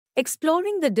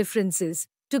exploring the differences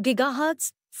to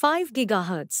GHz, 5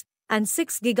 GHz, and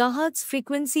 6 GHz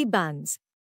frequency bands.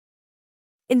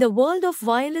 In the world of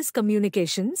wireless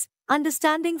communications,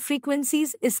 understanding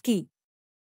frequencies is key.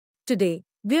 Today,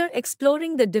 we're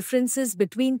exploring the differences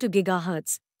between 2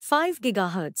 GHz, 5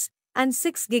 GHz, and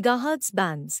 6 GHz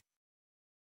bands.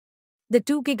 The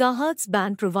 2 GHz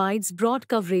band provides broad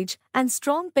coverage and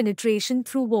strong penetration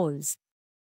through walls.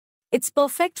 It's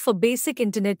perfect for basic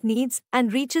internet needs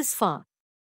and reaches far.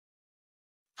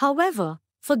 However,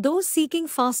 for those seeking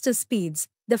faster speeds,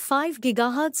 the 5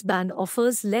 GHz band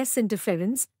offers less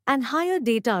interference and higher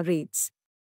data rates,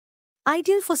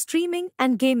 ideal for streaming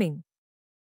and gaming.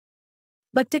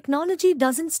 But technology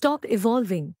doesn't stop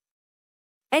evolving.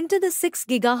 Enter the 6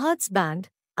 GHz band,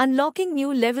 unlocking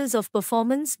new levels of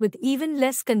performance with even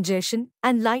less congestion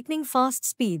and lightning-fast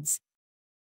speeds.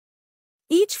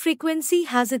 Each frequency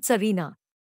has its arena.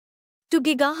 2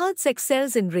 GHz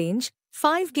excels in range,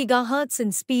 5 GHz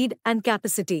in speed and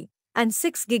capacity, and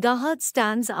 6 GHz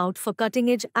stands out for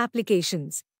cutting-edge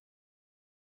applications.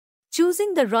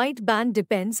 Choosing the right band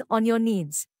depends on your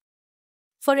needs.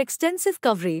 For extensive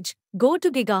coverage, go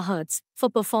to GHz. For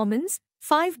performance,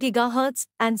 5 GHz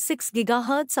and 6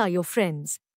 GHz are your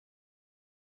friends.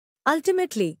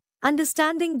 Ultimately,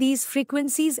 understanding these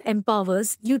frequencies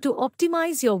empowers you to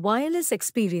optimize your wireless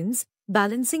experience,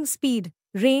 balancing speed,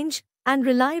 range, and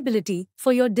reliability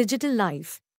for your digital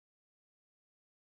life.